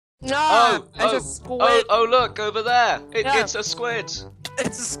No, Oh, it's a oh, squid. oh, look over there. Yeah. It's a squid.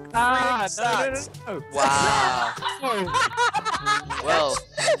 It's a squid. No. Wow. Well,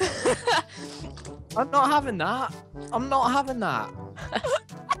 I'm not having that. I'm not having that.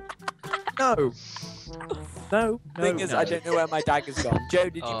 No. No. Thing is, I don't know where my dagger's gone. Joe,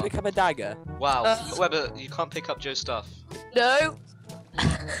 did you Oh. pick up a dagger? wow. Weber, you can't pick up Joe's stuff. No.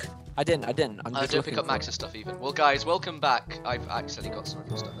 I didn't. I'm just Don't pick looking up for Max's stuff even. Well, guys, welcome back. I've accidentally got some of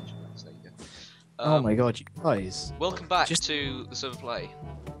your stuff. Actually. So there you go. Oh my god, you guys. Welcome back Just- to the server play.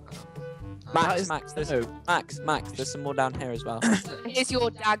 Max, is- Max, there's no. Max, there's some more down here as well. Here's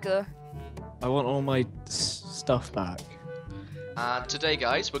your dagger. I want all my stuff back. And today,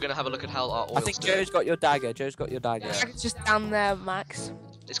 guys, we're gonna have a look at how our oil's I think doing. Joe's got your dagger. Joe's got your dagger. Yeah. Dagger's just down there, Max.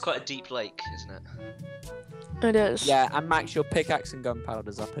 It's quite a deep lake, isn't it? It is. Yeah, and Max, your pickaxe and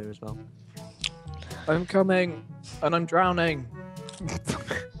gunpowder's up here as well. I'm coming, and I'm drowning.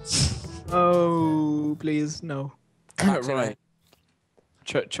 Oh, please, no. Max, Right.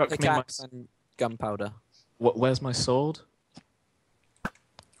 Chuck me my... Pickaxe and gunpowder. Where's my sword?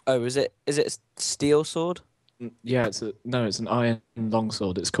 Oh, is it steel sword? Yeah, it's an iron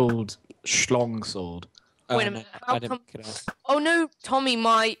longsword. It's called Schlong sword. Wait a no, minute, I how didn't pick it up. Oh no, Tommy,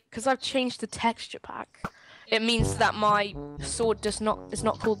 because I've changed the texture pack. It means that my sword is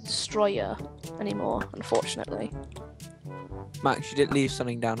not called Destroyer anymore, unfortunately. Max, you did leave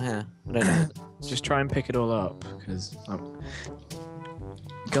something down here. I don't know. Just try and pick it all up, because...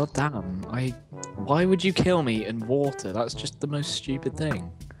 God damn, why would you kill me in water? That's just the most stupid thing.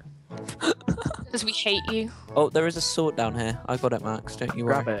 Because we hate you. Oh, there is a sword down here. I got it, Max. Don't you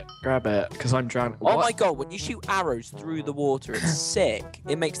worry. Grab it, because I'm drowning. Oh my god, when you shoot arrows through the water, it's sick.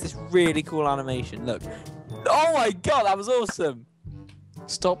 It makes this really cool animation. Look. Oh my god, that was awesome.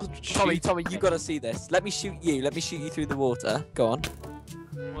 Stop Tommy, you gotta see this. Let me shoot you. Let me shoot you through the water. Go on.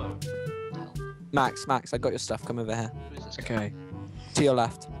 Whoa. Max, I got your stuff. Come over here. Who is this guy? Okay, To your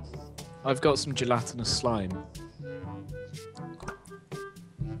left. I've got some gelatinous slime.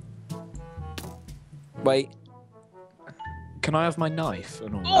 Wait. Can I have my knife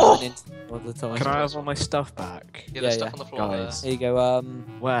and all Oh! All the time. that? Can I have all my stuff back? Yeah, Yeah, there's stuff yeah. on the floor Guys. Here you go.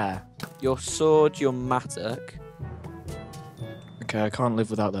 Where? Your sword, your mattock. Okay, I can't live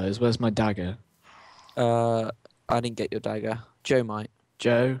without those. Where's my dagger? I didn't get your dagger. Joe might.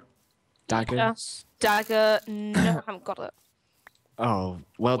 Joe? Dagger? Yes. Dagger. No, I haven't got it. Oh,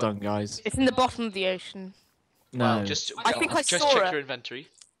 well done, guys. It's in the bottom of the ocean. No. Well, just saw check it. your inventory.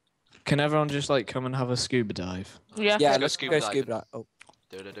 Can everyone just like come and have a scuba dive? Yeah. Yeah, go let's scuba go diving. scuba dive. Oh.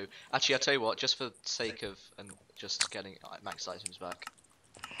 Do. Actually, I'll tell you what, just for the sake of and just getting Max items back.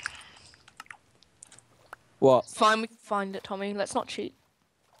 What? Fine, we can find it, Tommy. Let's not cheat.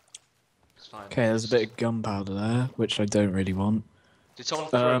 It's fine. Okay, there's a bit of gunpowder there, which I don't really want. Did someone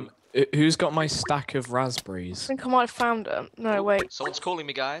throw? Who's got my stack of I raspberries? think I might have found it. No, wait. Someone's calling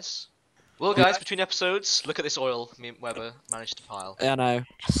me, guys. Well, guys, between episodes, look at this oil me and Weber managed to pile. Yeah, I know.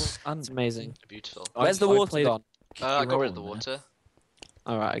 Yes. It's amazing. Beautiful. Where's the I water played- gone? I got rid of roll the in water.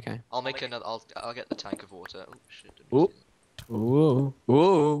 Alright, okay. I'll make another. I'll get the tank of water. Oh shit. didn't Ooh. see that. Ooh,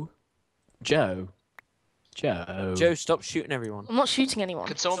 ooh. Joe. Joe, stop shooting everyone. I'm not shooting anyone.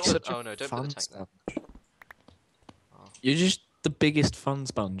 Could someone Such put? a Oh no! Don't put fun the tank there. sponge. You're just the biggest fun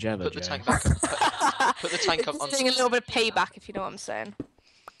sponge ever, Put the Joe. tank back. Put the tank up on. It's getting a little bit of payback, if you know what I'm saying.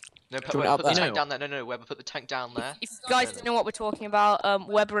 No, Do you want it put the up tank there? down there. No, Weber, put the tank down there. If you guys don't know what we're talking about,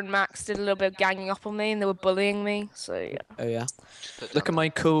 Weber and Max did a little bit of ganging up on me, and they were bullying me. So yeah. Oh yeah. Just put it Look at down my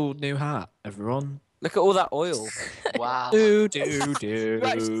cool new hat, everyone. Look at all that oil. there. Wow. Do. You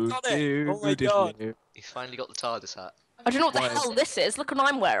actually got it. Oh my God. He's finally got the TARDIS hat. I don't know what the Why is hell this is. Look what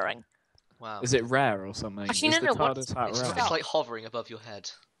I'm wearing. Wow. Is it rare or something? Actually, Is no, the no, what- TARDIS hat It's, rare? it's like hovering above your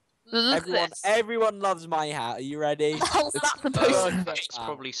head. Look at this. Everyone loves my hat. Are you ready? What the hell's that supposed Look to at be? It's that.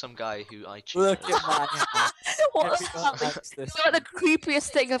 probably some guy who I Look cheated. at my hat. What the Everyone hell? likes this. It's like the creepiest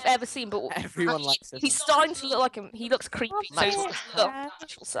thing I've ever seen, but Everyone likes this. he's starting to look like him. He looks creepy. Max, so what he's the look hell?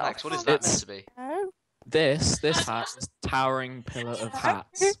 natural self. Max, what is that It's- meant to be? This hat is towering pillar of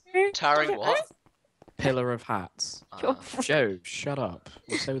hats. Towering what? Pillar of hats. You're Ah, Joe, shut up.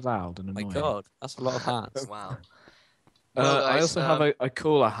 You're so loud and Oh my annoying. God, that's a lot of hats. wow. Uh, Well, I guys, also have a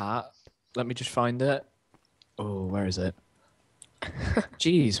cooler hat. Let me just find it. Oh, where is it?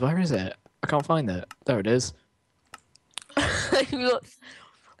 Jeez, where is it? I can't find it. There it is. You look-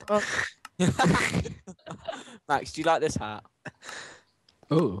 oh, Max, do you like this hat?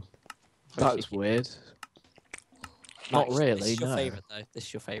 Oh, that's weird. Not Max, really, This is your no. favorite though. This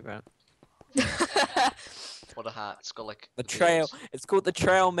is your favorite. What a hat. It's got like The beard. trail. It's called the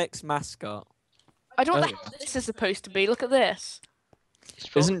Trail Mix mascot. I don't know Oh, what the hell this is supposed to be. Look at this. It's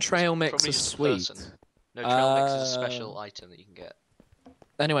prob- Isn't trail it's mix probably a just sweet? person. No, trail mix is a special item that you can get.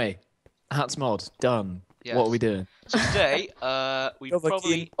 Anyway, hats mod done. Yes. What are we doing? So today, we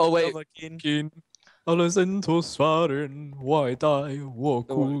probably. Oh wait. Alle sind hos svaren, why die, walk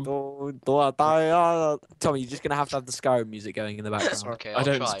Tommy, you're just gonna have to have the Skyrim music going in the background. Sorry. Okay, I I'll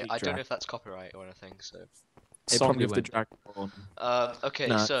don't try. speak I don't know drag. if that's copyright or anything. So. It Song probably of the won't. Dragonborn. Okay,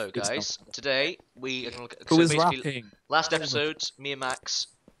 No, so it's guys, not. today we are gonna look at. Who so is basically, rapping? last episode, me and Max,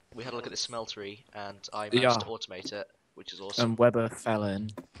 we had a look at this smeltery, and I managed to automate it, which is awesome. And Weber fell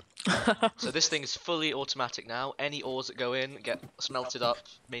in. So this thing is fully automatic now. Any ores that go in get smelted up,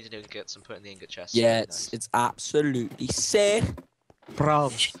 made into ingots, and put in the ingot chest. Yeah, Really it's nice. it's absolutely sick.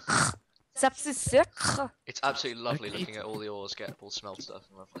 Brav. It's absolutely lovely Okay. looking at all the ores get all smelted up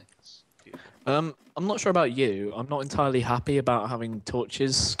and lovely. It's beautiful. I'm not sure about you. I'm not entirely happy about having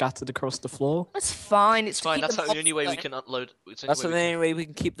torches scattered across the floor. That's fine. It's fine. That's the only way we can upload. It's the That's the only way only way we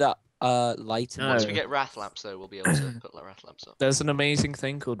can keep that light in. No. Once we get wrath lamps, though, we'll be able to put like wrath lamps up. There's an amazing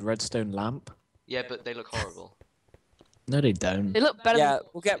thing called redstone lamp. Yeah, but they look horrible. No, they don't. They look better Yeah, than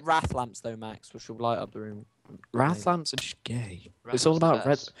we'll get wrath lamps though, Max, which will light up the room. Wrath lamps are just gay. Wrath It's all lamp's the about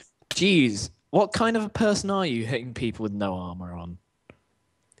red. best. Jeez, what kind of a person are you hitting people with no armor on?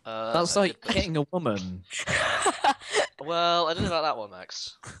 That's a like good hitting a woman. Well, I don't know about that one,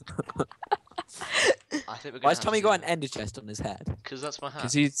 Max. I think we're gonna Why has have Tommy to- got an ender chest on his head? Because that's my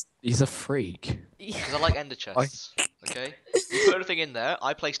hat. Because he's a freak. Because I like ender chests. Okay. You put anything in there.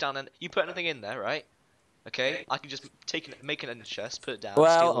 I place down and you put anything in there, right? Okay. I can just make an ender chest, put it down. steal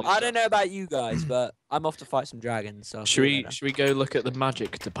all Well, your I don't know stuff. about you guys, but I'm off to fight some dragons. So I'll see Should you we later. should we go look at the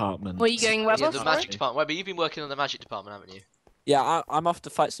magic department? Where are you going, Weber? Yeah, the Sorry? magic department. Webber, you've been working on the magic department, haven't you? Yeah, I'm off to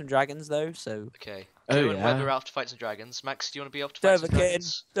fight some dragagons though. So Okay. Oh, Joe and yeah. Webber are out to fight some dragons. Max, do you want to be off to fight some Doverkin,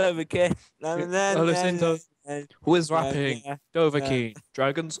 dragons? Doverkin. Who is rapping? Yeah. Overkeen.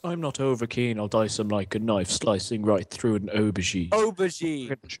 Dragons? I'm not overkeen. I'll dice them like a knife, slicing right through an aubergine.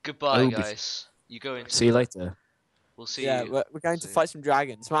 Aubergine. Goodbye, Obis- guys. You go into. See you later. We'll see Yeah, you. we're going to soon. fight some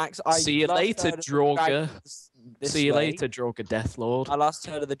dragons. Max, I See you last later, heard of the Draugr. dragons this See you way. later, Draugr Deathlord. I last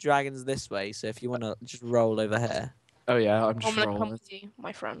heard of the dragons this way, so if you want to just roll over here. Oh yeah, I'm I'm just gonna come rolling. with you,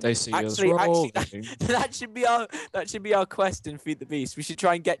 my friend. They see us Actually, rolling. that should be our quest in Feed the Beast. We should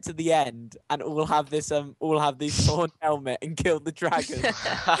try and get to the end and all have this thorn helmet and kill the dragon,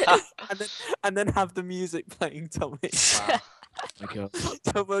 and then have the music playing, Tommy. Wow. My God.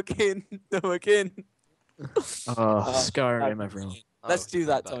 Doverkin. Oh, Skyrim, that'd everyone. Let's Oh, do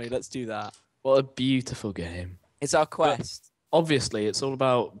that, back. Tommy. Let's do that. What a beautiful game. It's our quest. Obviously, it's all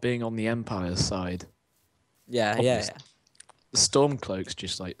about being on the Empire's side. Yeah. obviously. The Stormcloaks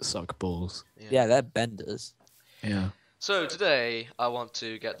just like suck balls. Yeah, they're benders. Yeah. So today I want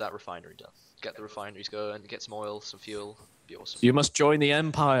to get that refinery done. Get the refineries going, get some oil, some fuel. Be awesome. You must join the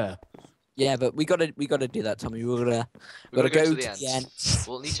Empire. Yeah, but we gotta do that, Tommy. We're gonna We've gotta gotta go to the end.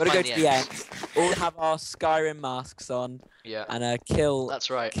 We'll need to Gotta find go the to the end. end. All have our Skyrim masks on Yeah, and kill that's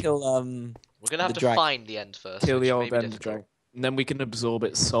right. kill. We're gonna have the to dragon. find the end first. Kill which the may old be Ender difficult. Dragon. And then we can absorb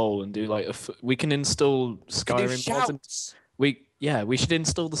its soul and do like we can install Do Skyrim mods. And shouts. we should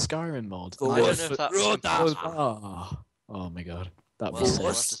install the Skyrim mod. Go I don't on. know if that's Roda. Oh my God. That Well, voice. we'll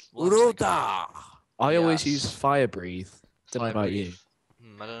have to- we'll have to think about Roda. I always Yes. use fire breathe. Don't know Fire about you. breathe.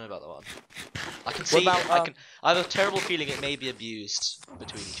 I don't know about that one. I can see. about, I have a terrible feeling it may be abused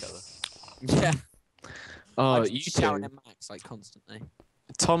between each other. Yeah. Oh, I'm you just shouting two, at Max like constantly.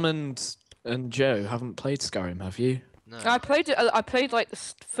 Tom and Joe haven't played Skyrim, have you? No. I played it. I played like the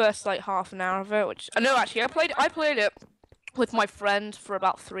first like half an hour of it, which no, actually, I played it with my friend for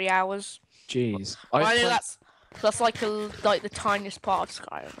about 3 hours. Jeez. I know that's like the tiniest part of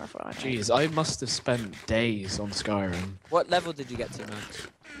Skyrim ever. I think. Jeez, I must have spent days on Skyrim. What level did you get to, Max?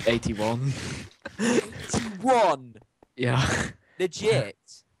 81. 1. Yeah. Legit.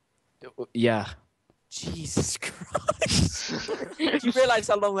 Yeah. Jesus Christ. Do you realise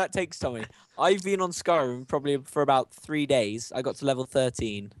how long that takes, Tommy? I've been on Skyrim probably for about 3 days. I got to level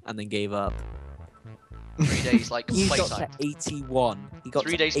 13 and then gave up. 3 days like He got playtime. to 81. He got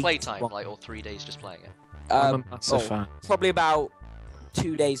 3 to days playtime, 81. like, or 3 days just playing it. I'm Um, a massive fan. probably about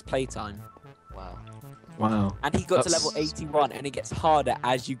 2 days playtime. Wow. Wow. And he got to That's- level 81 and it gets harder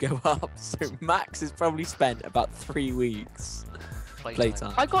as you go up. So Max has probably spent about 3 weeks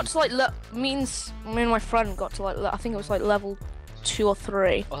playtime. I got to like me and my friend got to like I think it was like level 2 or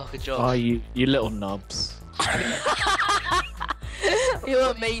 3. Oh, good job. Oh, you little knobs.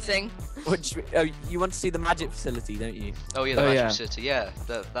 You're amazing. You want to see the magic facility, don't you? Oh yeah, the Oh, magic yeah. city. Yeah,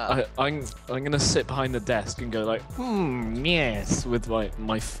 that. I'm gonna sit behind the desk and go like, yes, with my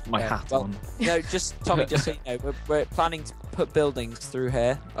Yeah, hat well, on. No, just Tommy, just so you know, we're planning to put buildings through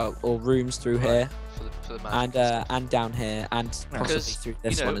here, or rooms through here, For the magic and down here, and possibly because through you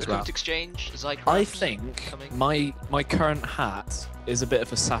this know, one as well. Equipped Exchange, Zycraft I think coming. my current hat is a bit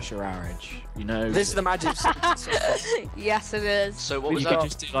of a sashararage. You know, This is the magic facility. Yes, it is. So what you was could that?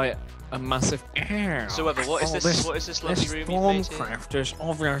 just do like a massive. So Webber, what is this? What is this lovely This room you've made here? Stormcraft is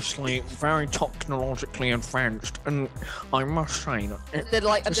obviously very technologically advanced, and I must say that The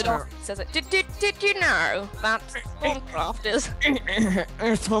like the Just, dog says it. Did you know that Stormcraft is?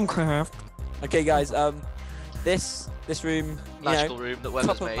 Stormcraft. Okay, guys. This room, you Magical know, room that top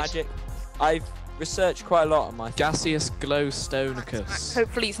Webber's of made. magic. I've researched quite a lot on my. Gaseous glowstonicus.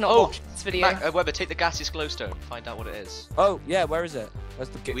 Hopefully he's not Oh, watching this video. Webber, take the gaseous glowstone. Find out what it is. Oh yeah, where is it? Where's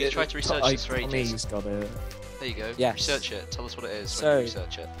the? We tried to research this for ages. Tommy's got it. There you go. Yes. Research it. Tell us what it is So- when you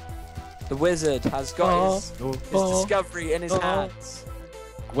research it. The wizard has got his discovery in his hands.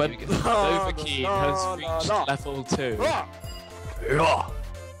 When Here we the go. Nova Key has reached level 2.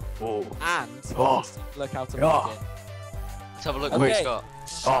 And Oh. look how to Yeah. make it. Let's have a look Okay. what it's got.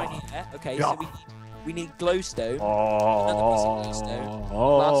 Shiny hair. Okay, Yeah. so we need glowstone. Oh.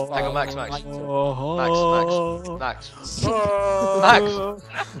 Hang on, Max, Max. Max.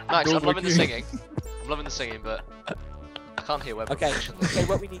 Max, I'm loving the singing. I'm loving the singing, but I can't hear Webber. Okay, unfortunately. okay,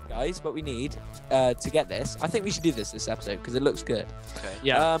 what we need, guys, what we need to get this, I think we should do this episode because it looks good. Okay.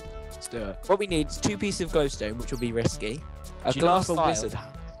 Yeah, Um, let's do it. what we need is 2 pieces of glowstone, which will be risky, a Do you know glass if a vial, wizard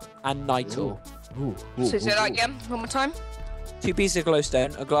hat? and nitor. So say that again, one more time. 2 pieces of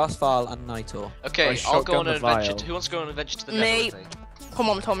glowstone, a glass vial, and nitor. Okay, I I'll go shotgun on an the adventure. vial. Who wants to go on an adventure to the Me. Nether with me? Come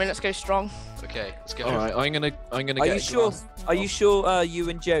on, Tommy, let's go strong. Okay, let's go. All right, I'm gonna Are get. you a sure? glass- Are you sure you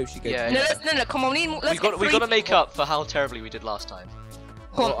and Joe should go? Yeah, to No, yeah. no, come on, let's We got get to three make people. up for how terribly we did last time.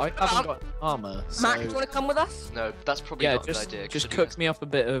 Come Well, on, I haven't got armor. So... Max, do you want to come with us? No, that's probably Yeah, not a good just idea. 'cause just you'll do cook this. me up a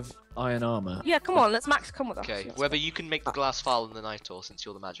bit of iron armor. Yeah, come on, let's Max come with us. Okay, Webber, you can make the glass file and the nitor since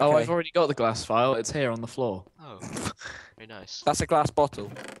you're the magic. Oh, Okay. I've already got the glass file. It's here on the floor. Oh, very nice. That's a glass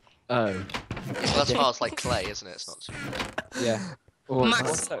bottle. Oh. Glass file's like clay, isn't it? It's not. Yeah. Well, Max,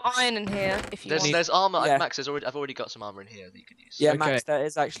 Also- iron in here if you There's want. there's armor. Yeah. Max, I've already got some armor in here that you can use. Yeah, Okay. Max, there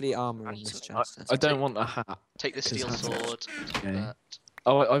is actually armor in this chest. I don't want a hat. Take the 'Cause steel that's- sword. Take Okay. that.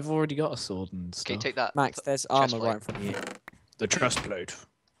 Oh, I've already got a sword and stuff. Okay, take that. Max, there's armor right in front of you. the chest plate.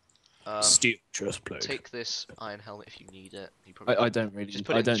 Steel chest plate. Take this iron helmet if you need it. You probably I don't really. Just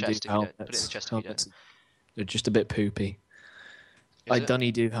put it I in the don't chest do if you don't- helmets. put it in the chest if you don't. Helmets, they're just a bit poopy. Is I it?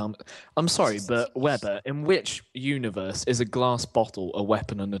 dunny do helmet. I'm sorry, but Weber, in which universe is a glass bottle a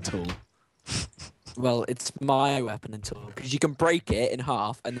weapon and a tool? Well, it's my weapon and tool because you can break it in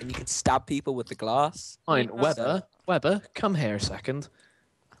half and then you can stab people with the glass. Fine, Weber, come here a second.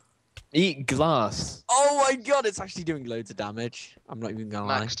 Eat glass. Oh my god, it's actually doing loads of damage. I'm not even gonna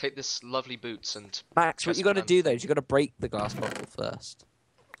Max, take this lovely boots and. lie. Max, what chest you got to man. do though is you got to break the glass bottle first.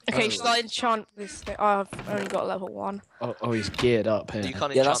 Okay, Oh. shall I enchant this thing? Oh, I've only got level 1. Oh, he's geared up here. You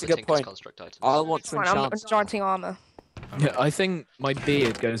can't Yeah, enchant that's a the good Tinker's point. construct items. I want It's to fine, I'm enchant. enchanting armor. Yeah, I think my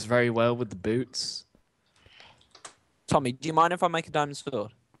beard goes very well with the boots. Tommy, do you mind if I make a diamond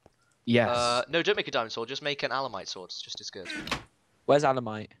sword? Yes. No, don't make a diamond sword. Just make an alamite sword. It's just as good. Where's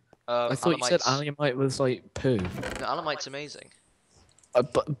Alamite? I thought you said Alamites- alamite was like poo. No, alamite's amazing.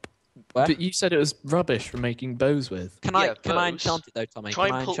 But Where? but you said it was rubbish for making bows with. Can Yeah, I bows. enchant it though, Tommy? Try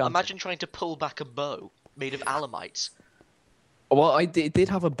Can I and pull. enchant Imagine trying to pull back a bow made of alamites. Well, I did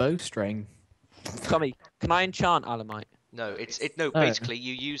have a bowstring. it? Tommy, can I enchant Alamite? No, no. Oh. Basically,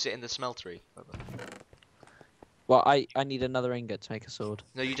 you use it in the smeltery. Well, I need another ingot to make a sword.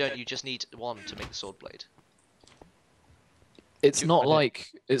 No, you don't. You just need one to make the sword blade. It's not like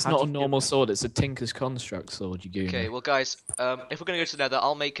it's How not do a you do- normal sword. It's a Tinker's Construct sword. You give Okay, me. well, guys, if we're gonna go to the Nether,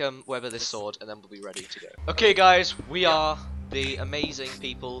 I'll make Weber this sword, and then we'll be ready to go. Okay, guys, we are the amazing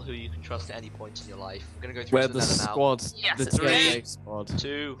people who you can trust at any point in your life. We're gonna go through We're to the the Nether now. squad. Yes, the it's ready. TNA squad.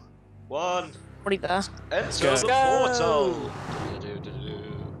 2, 1. Already there. Enter go. the Let's go. portal.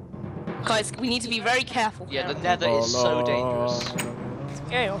 Do-do-do-do-do. Guys, we need to be very careful. Yeah, the here. Nether is so dangerous.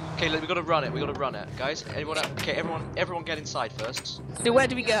 Okay, Okay, we gotta run it. We gotta run it, guys. Okay, everyone, get inside first. so where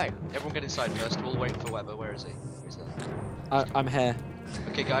do we go? Everyone, get inside first. We'll wait for Weber. Where is he? Where's that? I'm here.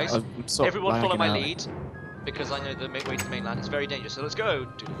 Okay, guys. I'm sort of Everyone follow my lagging out. lead, because I know the way to the mainland is very dangerous. So let's go.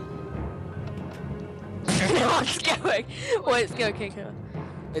 It's going. Wait, it's going. Okay, go.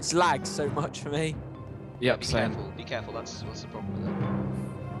 It's lagged so much for me. Yep, Be same. careful. Be careful. That's what's the problem with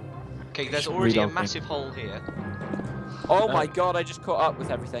it. Okay, there's Should already a read on me. massive hole here. Oh my god, I just caught up with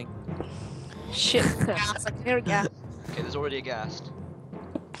everything. Shit, gas. I can hear a gas. Okay, there's already a ghast.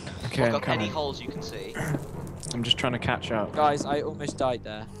 Okay, I've I'm got any coming. holes you can see. I'm just trying to catch up. Guys, I almost died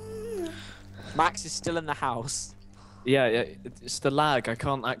there. Max is still in the house. Yeah, it's the lag. I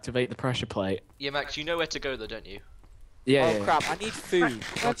can't activate the pressure plate. Yeah, Max, you know where to go though, don't you? Yeah, Oh yeah. crap, I need food. Where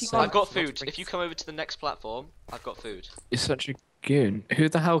God's have you sake. gone? I've got food. If you come over to the next platform, I've got food. You're such a goon. Who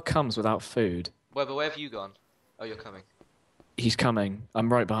the hell comes without food? Where have you gone? Oh, you're coming. He's coming.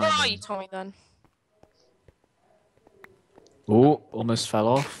 I'm right Where behind are him. you, Tommy, then? Oh, almost fell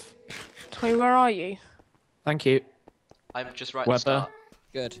off. Tommy, where are you? Thank you. I'm just right at the Weber. start.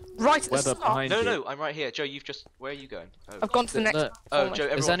 Good. Right at the Weber start. behind No, you. no, I'm right here. Joe, you've just... Where are you going? Oh, I've gone to the next Look. oh platform. Joe,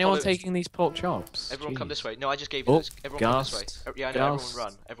 everyone Is anyone follow... taking these pork chops? Everyone come Jeez. this way. No, I just gave you Oh, this. Everyone come this way. ghast. Yeah, I know. Ghast. Everyone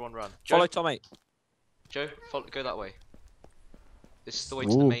run. Everyone run. Joe, Follow Tommy. Joe, go that way. This is the way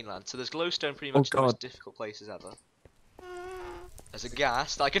to the Ooh. mainland. So there's glowstone pretty Oh, much the most God. difficult places ever. There's a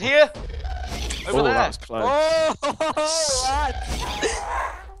ghast that I can hear! Over Oh, there! that was close. Oh, lads!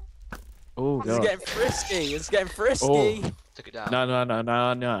 Oh, This is God. getting frisky. It's getting frisky. Oh. Took it down. No, no, no,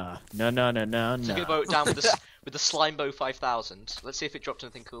 no, no. No, no, no, no, Took no. a boat down with the slime bow 5000. Let's see if it dropped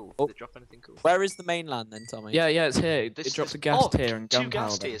anything cool. Oh. Did it drop anything cool? Where is the mainland then, Tommy? Yeah, yeah, it's here. It This- dropped this- a gas oh, tier and two gas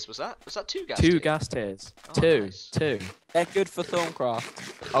gunpowder. tiers, was that? Was that two gas Two tiers? gas tiers. Oh, Two. nice. Two. They're good for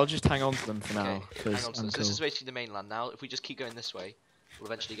Thorncraft. I'll just hang on to them for Okay, now. hang 'Cause on. So I'm this cool. is basically the mainland now. If we just keep going this way, we'll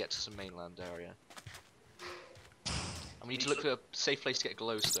eventually get to some mainland area. And we need to look for a safe place to get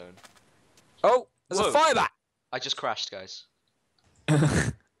glowstone. Oh, there's Whoa. a fire back. I just crashed, guys. You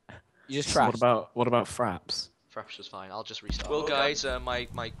just So crashed. what about fraps? Fraps was fine. I'll just restart. Well, guys, my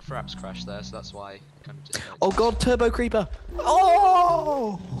fraps crashed there, so that's why I kind of disconnected. Oh God, turbo creeper!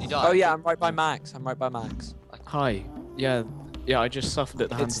 Oh! You died. Oh yeah, I'm right by Max. I'm right by Max. Hi. Yeah, yeah. I just suffered at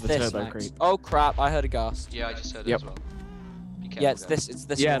the hands It's of the this, turbo Max. creep. Oh crap! I heard a ghast. Yeah, I just heard it Yep. as well. Be careful, Yeah, it's guys. this. It's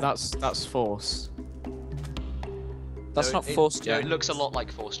this. Yeah, one. that's force. That's No, not it- force No, gem. it looks a lot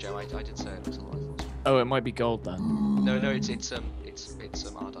like Force Gem. I did say it looks a lot like Force Gem. Oh, it might be gold then. No, it's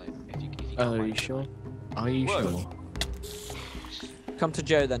Ardite. If you can't Oh, are find you it. sure? Are you Whoa. sure? Come to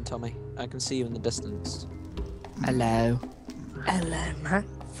Joe then, Tommy. I can see you in the distance. Hello. Hello, man.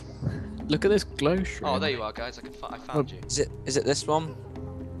 Look at this glow shroom. Oh, there you are, guys. I found you. Is it this one?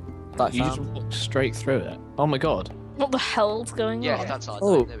 That I You just found? walk straight through it. Oh my God. What the hell's going Yes, on? that's Ardite.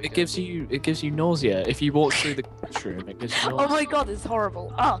 Oh, there we it go. gives you nausea if you walk through the shroom. It gives you Oh nausea. my god, it's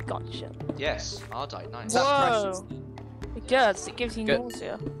horrible. Oh god, shit. Yes, Ardite. Nice. Is that Whoa. precious? It does, it gives you Good.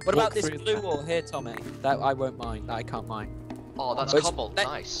 nausea. What about Walk this through blue that. wall here, Tommy? That I won't mind. That I can't mind. Oh, that's Oh, it's- cobalt. that-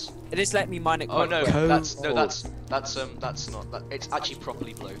 Nice. It is letting me mine it. Oh quite no, quick. that's not that. It's actually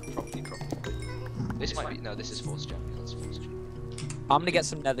properly blue. Properly blue. This might be this is Force Gem. That's Force Gem. I'm gonna get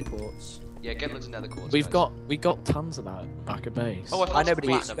some nether quartz. Yeah, get loads of nether quartz. We guys. got tons of that back at base. Oh, I know, found but it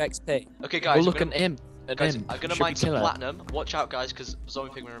some gives you platinum. XP. Okay, Oh, guys. look, I'm gonna, an imp. An guys, imp. I'm gonna Should mine we some kill it? platinum. Watch out, guys, because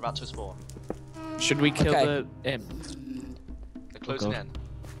zombie pigmen are about to spawn. Should we kill Okay. the imp? They're closing God. in.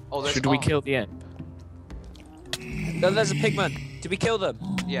 Oh, there's. Should we oh, kill the imp? No, there's a pigman. Did we kill them?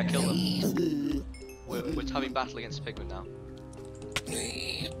 Yeah, kill them. We're having battle against pigmen now.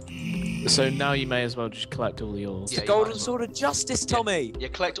 So now you may as well just collect all the ores. Yeah, The you golden might as sword of justice, Tommy. Yeah,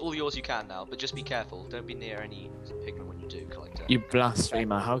 collect all yours you can now, but just be careful. Don't be near any pigmen when you do collect it. You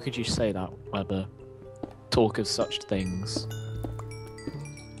blasphemer! How could you say that, Weber? Talk of such things.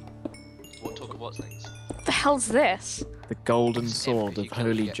 What talk of what things? What the hell's this? The golden It's sword imp, if you of kill it,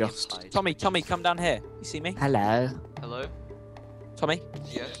 you holy get just. imp hide. Tommy, come down here. You see me? Hello. Hello? Tommy?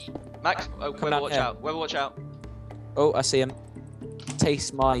 Yeah. Max, Come Weber, down watch here. out. Weber, watch out. Oh, I see him.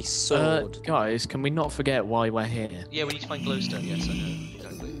 Taste my sword. Guys, can we not forget why we're here? Yeah, we need to find glowstone. Yes, I know.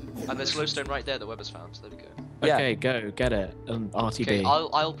 Exactly. And there's glowstone right there that Weber's found. There we go. Yeah. Okay, go get it. RTB. Okay,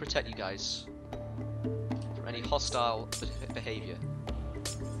 I'll protect you guys from any hostile behavior,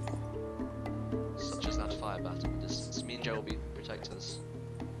 such as that fire battle in the distance. Me and Joe will be protectors.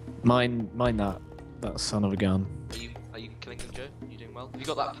 Mine that son of a gun. Are you killing them, Joe? You doing well? Have you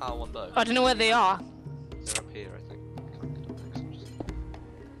got that power one bow? I don't know where they are. They're up here, I think. Can't get up next, yeah,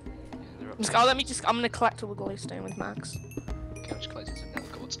 they're up I'm gonna collect all the glowstone with Max. Okay, I'm just collecting some nether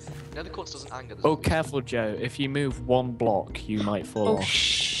quartz. Nether quartz doesn't anger the Oh, zombies. careful, Joe. If you move one block, you might fall Oh off.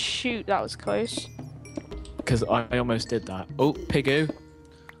 shoot, that was close. Because I almost did that. Oh, Pigoo.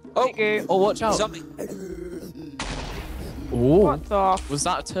 Oh, Oh, watch out. zombie. Ooh. What the f- Was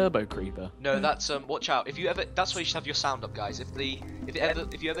that a turbo creeper? No, that's watch out. If you ever, that's why you should have your sound up, guys. If you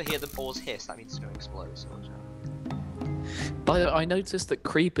ever hear the ores hiss, that means it's going to explode. So watch out. But I noticed that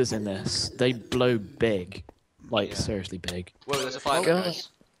creepers in this, they blow big. Like, Yeah. seriously big. Whoa, there's a fire, God. guys.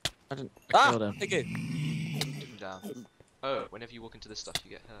 Ah, killed him. Piggy. Took him down. Oh, whenever you walk into this stuff, you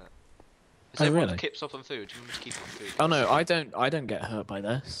get hurt. Is Oh, everyone really? keeps up on food? Remember to keep up on food. Oh no, I don't get hurt by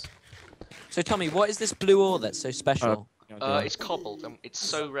this. So Tommy, what is this blue ore that's so special? It's cobalt, and it's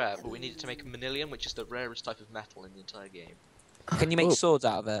so rare, but we need it to make a manilium, which is the rarest type of metal in the entire game. Can you make Oh. swords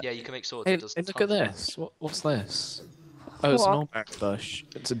out of it? Yeah, you can make swords. Hey, It does hey, look tons at of this. What's this? Oh, it's an What? mulberry bush.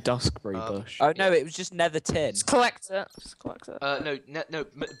 It's a duskberry bush. Oh no, it was just nether tin. Just collect it. Just collect it.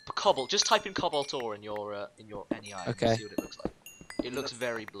 Cobalt. Just type in cobalt ore in your NEI. And Okay. see what it looks like. It looks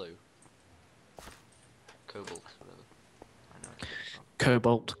very blue. Cobalt. Whatever. I know. I can't remember.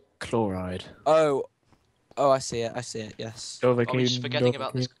 Cobalt chloride. Oh, I see it. I see it. Yes. Are we just forgetting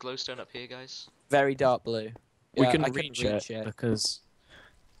about this glowstone up here, guys? Very dark blue. We Yeah, I couldn't couldn't reach it because.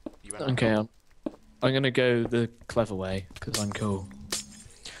 You ran out. Okay, I'm gonna go the clever way because I'm cool.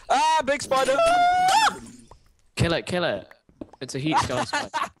 Ah, big spider! Kill it, kill it. It's a heat sky spider.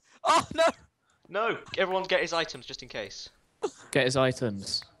 Oh no! No! Everyone get his items just in case. Get his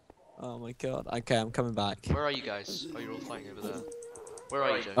items. Oh my god. Okay, I'm coming back. Where are you guys? Oh, you're all fighting over there. Where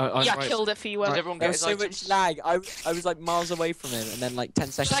are you, Joe? I'm Yeah, I right- killed it for you. Did Well. everyone There get was his so items? much lag. I was like miles away from him, and then like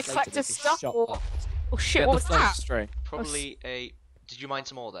 10 seconds Should I later, collect it his just stuff shot or- past. Oh shit! Get What the was flame that? string. Probably a. Did you mine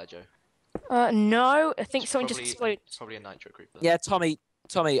some more there, Joe? No. I think It's something just probably- exploded. Probably a nitro creeper. Yeah, Tommy,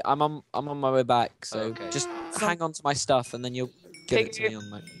 I'm on my way back. So Okay. just hang on to my stuff, and then you'll give it to me on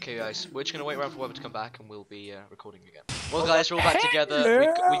my. Okay, guys, we're just gonna wait around for Webber to come back, and we'll be recording again. Well, guys, we're all back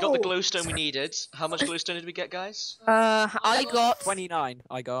together. We got the glowstone we needed. How much glowstone did we get, guys? I got 29.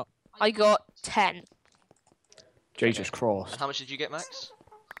 I got. 10. Jesus Christ. And how much did you get, Max?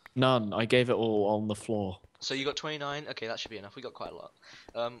 None. I gave it all on the floor. So you got 29. Okay, that should be enough. We got quite a lot.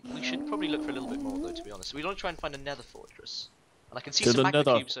 We should probably look for a little bit more, though, to be honest. We want to try and find a Nether fortress. And I can see To some the magma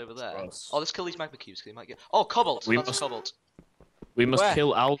Nether cubes over there. fortress. Oh, let's kill these magma cubes, 'cause they might get. Oh, cobalt! We Lots must- of cobalt. We must Where?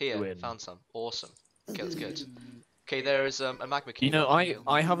 kill Here, Alduin. found some. Awesome. Okay, that's good. Okay, there is a magma cube. You know, on the hill.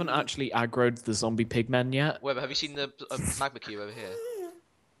 I haven't actually aggroed the zombie pigmen yet. Webber, have you seen the magma cube over here?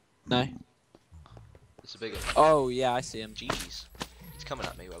 No. It's a big one. Oh yeah, I see him. GG's. He's coming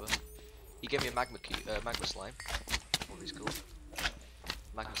at me, Webber. He gave me a magma cube, magma slime. What are these called?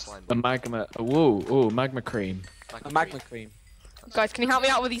 Magma slime. A magma. Whoa, magma cream. A magma cream. Guys, can you help me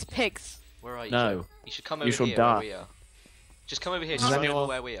out with these pigs? Where are you? No. Joe? You should come You over shall here die. where we are. Just come over here. Does Just run anyone- over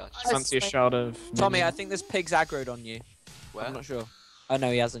where we are. Just Fancy a shot of. Tommy, I think this pig's aggroed on you. where? I'm not sure. Oh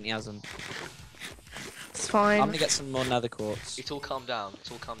no, he hasn't. He hasn't. It's I'm fine. gonna get some more nether quartz. It's all calmed down.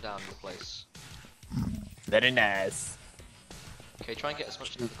 It's all calmed down in the place. Very nice. Okay, try and get as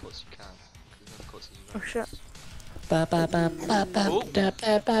much nether quartz as you can. 'Cause nether quartz is Oh very shit.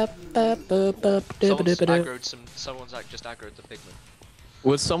 Someone's just aggroed the pigment.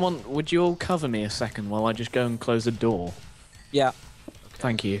 Would you all cover me a second while I just go and close the door? Yeah. Okay.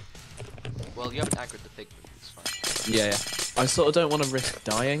 Thank you. Well, you haven't aggroed the pigment. It's fine. Yeah. I sort of don't want to risk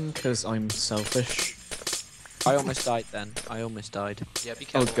dying because I'm selfish. I almost died then. I almost died. Yeah, be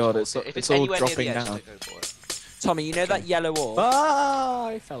careful. God, if it's it's all anywhere near dropping the edge, down. don't go for it. Tommy, you know that yellow ore? Ah,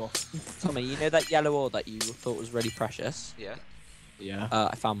 I fell off. Tommy, you know that yellow ore that you thought was really precious? Yeah. Yeah.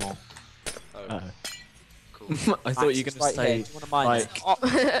 I found more. Oh, cool. I thought you were Max, gonna it's right here. say Do you want to mine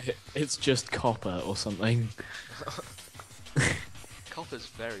like it? it's just copper or something. Copper's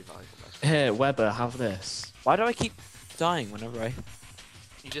very valuable. That's Here, Weber, have this. Why do I keep dying whenever I?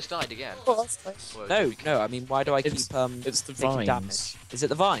 You just died again. Oh, that's nice. Whoa, No, be careful. no. I mean, why do I It's- keep It's the taking vines. damage? Is it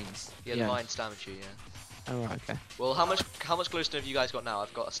the vines? Yeah, yeah. the vines damage you. Yeah. Oh right, okay. Well, how much glowstone have you guys got now?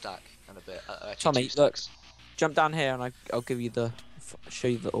 I've got a stack and a bit. Actually, Tommy, 2 look. stacks. Jump down here and I'll give you the show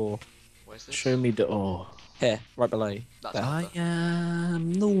you the ore. Where's this? Show me the ore. Here, right below you. That's There. I copper.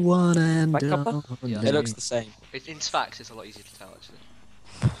 am the one and Like copper? Yeah. only. It looks the same. In fact, it's a lot easier to tell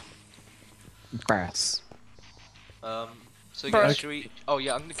actually. grass. So Bro. guys, should we? Oh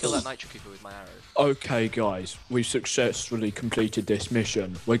yeah, I'm gonna kill that nitro creeper with my arrow. Okay, guys, we successfully completed this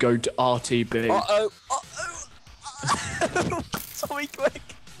mission. We're going to RTB. Uh oh. Tommy, quick.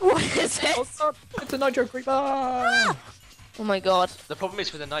 What is it? God, it's a nitro creeper! Oh my god. The problem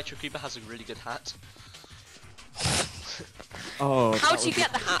is with the nitro creeper has a really good hat. Oh, How that do you would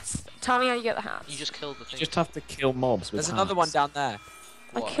get the hats? Tell me how you get the hats. You just killed the be- thing. You just have to kill mobs with There's another one hats. down there.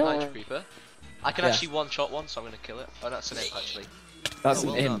 What, I killed a nitro it. creeper? I can Yeah. actually one-shot one, so I'm gonna kill it. Oh, that's an imp actually. That's Oh,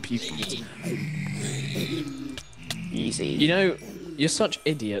 an well imp. done. Easy. You know, you're such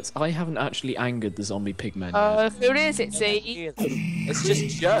idiots. I haven't actually angered the zombie pigmen yet. Who is it, see? It's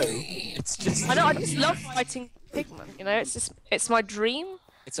just Joe. It's just. I know, I just love fighting pigmen, you know? It's my dream.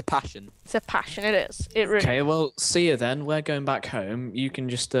 It's a passion. It's a passion, it is. It really Okay, well, see you then. We're going back home. You can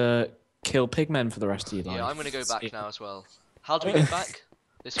just kill pigmen for the rest of your life. Yeah, I'm gonna go back See- now as well. How do we get back?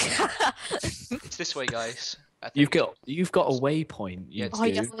 This way. It's this way, guys. I think. You've got a waypoint. You Yeah, it's Oh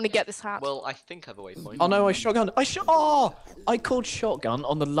do. yes, I'm gonna get this hat. Well, I think I have a waypoint. Oh no, I shotgun. Oh, I called shotgun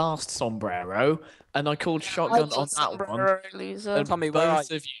on the last sombrero, and I called shotgun on that one. Loser. And Tommy, where are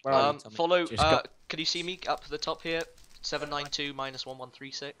both you? of you. Where are you, Tommy? Follow. Just go- Can you see me up to the top here? 792 minus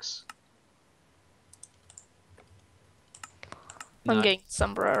 1136. I'm No. getting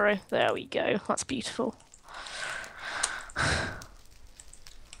sombrero. There we go. That's beautiful.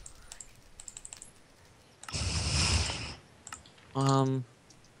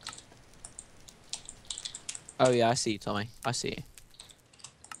 Oh yeah, I see you, Tommy. I see you.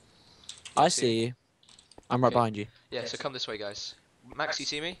 I see you. I'm right Okay. behind you. Yeah, so come this way, guys. Max, you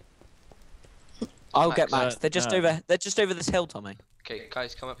see me? I'll Max. get Max. They're just No. over. They're just over this hill, Tommy. Okay,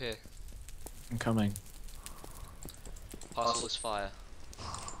 guys, come up here. I'm coming. Pass all this fire.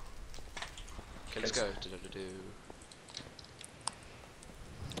 Okay, let's go. Do-do-do-do.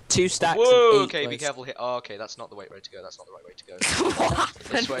 2 stacks. Whoa! Of 8 Okay, be rows. careful here. Oh, okay, that's not the right way to go. That's not the right way to go. What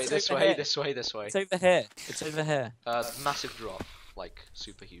This way, happened? this over way, here. this way, this way. It's over here. It's over here. Massive drop, like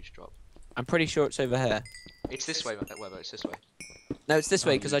super huge drop. I'm pretty sure it's over here. It's this way, Weber. It's this way. No, it's this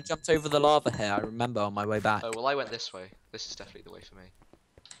way because I jumped over the lava here. I remember on my way back. Oh well, I went this way. This is definitely the way for me.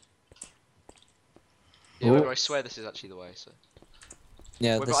 Yeah, Oh. Weber, I swear this is actually the way. So.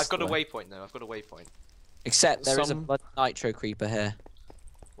 Yeah, Weber, this I've is got the a way. waypoint though. I've got a waypoint. Except there is a Some- blood nitro creeper here.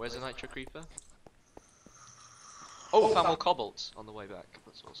 Where's the nitro creeper? Oh, found more cobalts on the way back.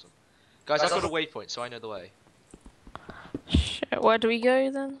 That's awesome. Guys, I've got a waypoint, so I know the way. Shit, where do we go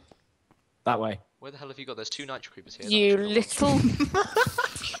then? That way. Where the hell have you got? There's 2 nitro creepers here. You That's really little.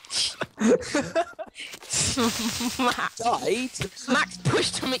 Max. Died? Max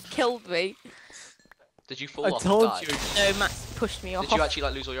pushed me, killed me. Did you fall I off told and die? you. No, Max pushed me off. Did you actually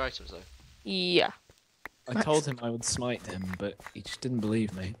like lose all your items though? Yeah. I told him I would smite him, but he just didn't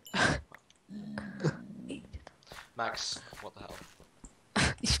believe me. Max, what the hell?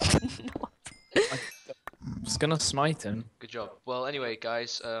 I was gonna smite him. Good job. Well, anyway,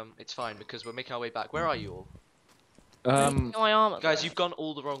 guys, it's fine because we're making our way back. Where are you all? My armor. Guys, you've gone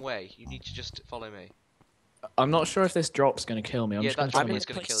all the wrong way. You need to just follow me. I'm not sure if this drop's gonna kill me. I'm Yeah, just that gonna drop try is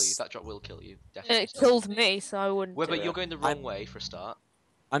and... going to kill you. That drop will kill you. Definitely. It killed me, so I wouldn't. Well, do but it. you're going the wrong way for a start.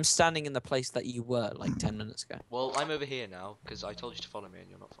 I'm standing in the place that you were like 10 minutes ago. Well, I'm over here now because I told you to follow me and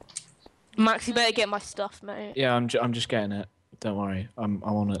you're not following. Max, you better get my stuff, mate. Yeah, I'm just getting it. Don't worry. I'm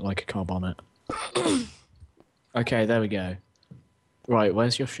on it like a car bonnet. Okay, there we go. Right,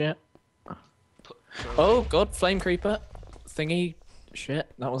 where's your shit? Oh god, flame creeper, thingy,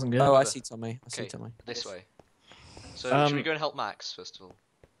 shit. That wasn't good. Oh, I see Tommy. I see Okay. Tommy. This way. So, should Um, we go and help Max first of all?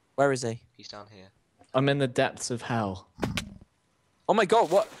 Where is he? He's down here. I'm in the depths of hell. Oh my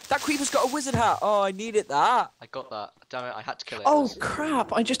god, what? That creeper's got a wizard hat. Oh, I needed that. I got that. Damn it, I had to kill it. Oh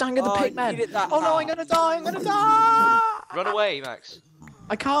crap! I just angered the Oh, I pigmen. needed that Oh no, I'm hat. gonna die! I'm gonna die! Run away, Max.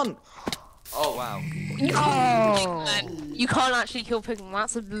 I can't. Oh, wow. You can't kill pigmen. You can't actually kill pigmen.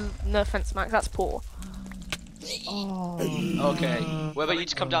 That's no offense, Max. That's poor. Okay. Webber, you need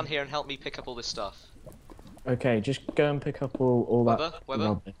to come down here and help me pick up all this stuff. Okay, just go and pick up all that Webber?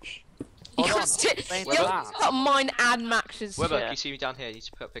 rubbish. You Hold can't on, sit. explain You have that. to cut mine and Max's Webber, shit. can you see me down here? You need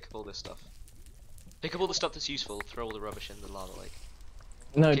to pick up all this stuff. Pick up all the stuff that's useful, throw all the rubbish in the lava lake.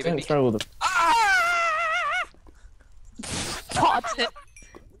 No, Okay, don't maybe- throw all the. God,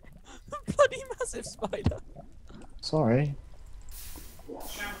 Bloody massive spider. Sorry.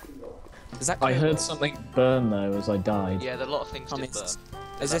 Is that I heard cobalt? something burn though as I died. Yeah, there are a lot of things Tommy, did burn. is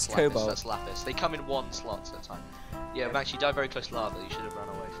That's this lapis, cobalt? That's lapis. They come in one slot at a time. Yeah, Max, you died very close to lava. You should have run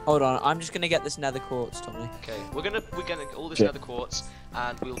away. Hold on, I'm just gonna get this nether quartz, Tommy. Okay, we're gonna get all this Shit. nether quartz,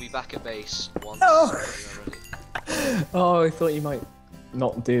 and we'll be back at base once Oh. we're ready. Oh, I thought you might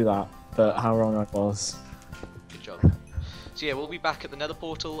not do that, but how wrong I was. Good job. So yeah, we'll be back at the nether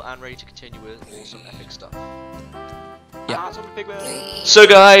portal and ready to continue with awesome epic stuff. Yeah. So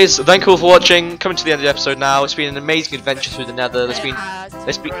guys, thank you all for watching. Coming to the end of the episode now. It's been an amazing adventure through the nether. It's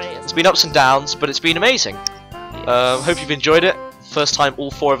been ups and downs, but it's been amazing. Hope you've enjoyed it. First time all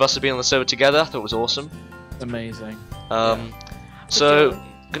 4 of us have been on the server together. I thought it was awesome. Amazing. So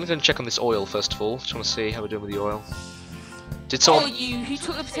I'm gonna go and check on this oil first of all. Just want to see how we're doing with the oil. Did Oh, someone? you who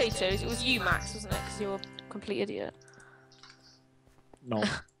took the potatoes? It was you, Max, wasn't it? Because you're a complete idiot. No.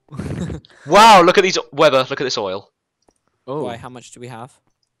 Wow! Look at these Weber. Look at this oil. Oh. Why, how much do we have?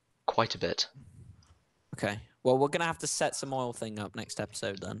 Quite a bit. Okay. Well, we're gonna have to set some oil thing up next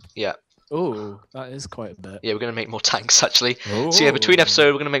episode then. Yeah. Oh, that is quite a bit. Yeah, we're gonna make more tanks actually. Oh. So yeah, between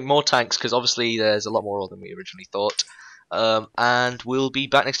episodes we're gonna make more tanks because obviously there's a lot more oil than we originally thought. And we'll be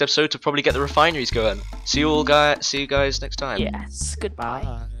back next episode to probably get the refineries going. See you guys next time. Yes. Goodbye.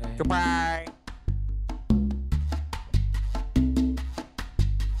 Bye. Goodbye.